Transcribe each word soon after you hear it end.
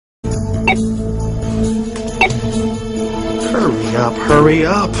Hurry up, hurry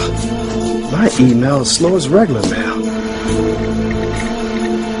up. My email is slow as regular mail.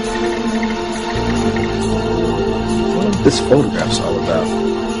 What this photograph's all about?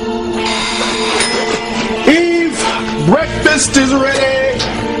 Eve, breakfast is ready.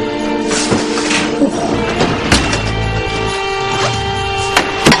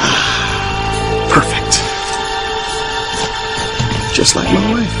 Perfect. Just like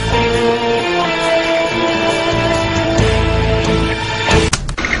my wife.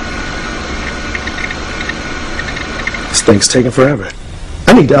 This thing's taking forever.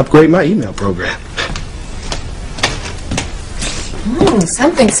 I need to upgrade my email program.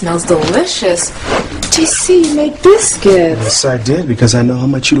 Something smells delicious. TC, you made biscuits. Yes, I did, because I know how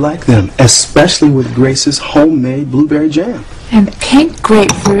much you like them, especially with Grace's homemade blueberry jam. And pink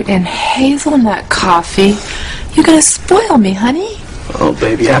grapefruit and hazelnut coffee. You're gonna spoil me, honey. Oh,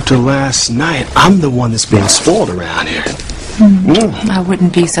 baby, after last night, I'm the one that's being spoiled around here. I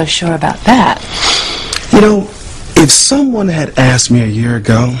wouldn't be so sure about that. You know, if someone had asked me a year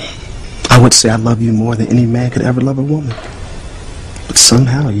ago, I would say I love you more than any man could ever love a woman. But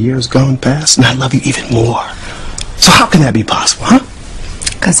somehow a year's gone past and I love you even more. So how can that be possible, huh?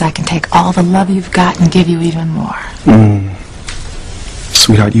 Because I can take all the love you've got and give you even more.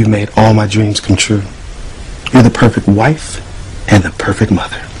 Sweetheart, you've made all my dreams come true. You're the perfect wife and the perfect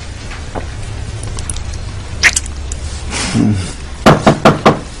mother.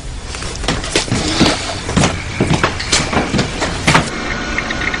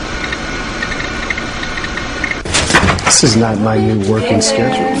 This is not my new working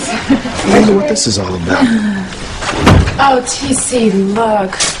schedule. I wonder what this is all about. Oh, TC,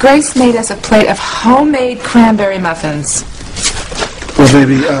 look. Grace made us a plate of homemade cranberry muffins. Well,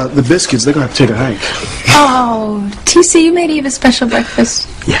 baby, the biscuits, they're going to have to take a hike. Oh, TC, you made Eve a special breakfast?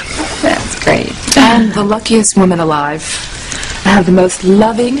 Yeah. That's great. I'm the luckiest woman alive. I have the most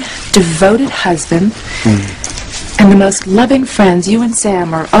loving, devoted husband. And the most loving friends. You and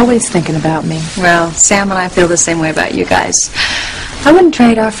Sam are always thinking about me. Well, Sam and I feel the same way about you guys. I wouldn't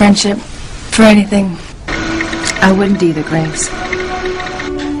trade our friendship for anything. I wouldn't either, Grace.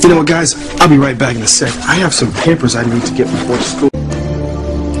 You know what, guys? I'll be right back in a sec. I have some papers I need to get before school.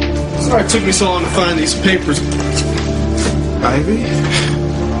 Sorry it took me so long to find these papers. Ivy,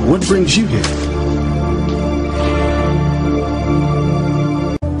 what brings you here?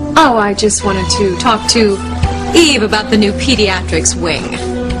 Oh, I just wanted to talk to Eve about the new pediatrics wing.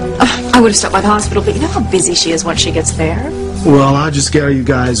 I would have stopped by the hospital, but you know how busy she is once she gets there. Well, I'll just get out of you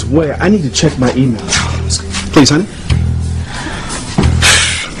guys' way. I need to check my email. Please, honey.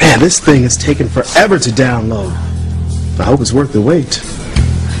 Man, this thing is taking forever to download. I hope it's worth the wait.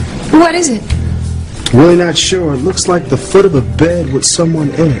 What is it? Really not sure. It looks like the foot of a bed with someone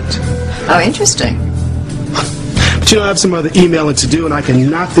in it. Oh, interesting. But you know, I have some other emailing to do, and I can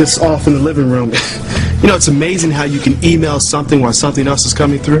knock this off in the living room. You know, it's amazing how you can email something while something else is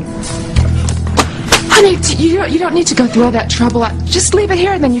coming through. Honey, you don't need to go through all that trouble. Just leave it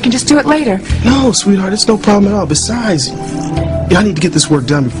here, and then you can just do it later. No, sweetheart, it's no problem at all. Besides, I need to get this work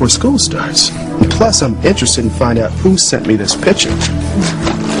done before school starts. And plus, I'm interested in finding out who sent me this picture.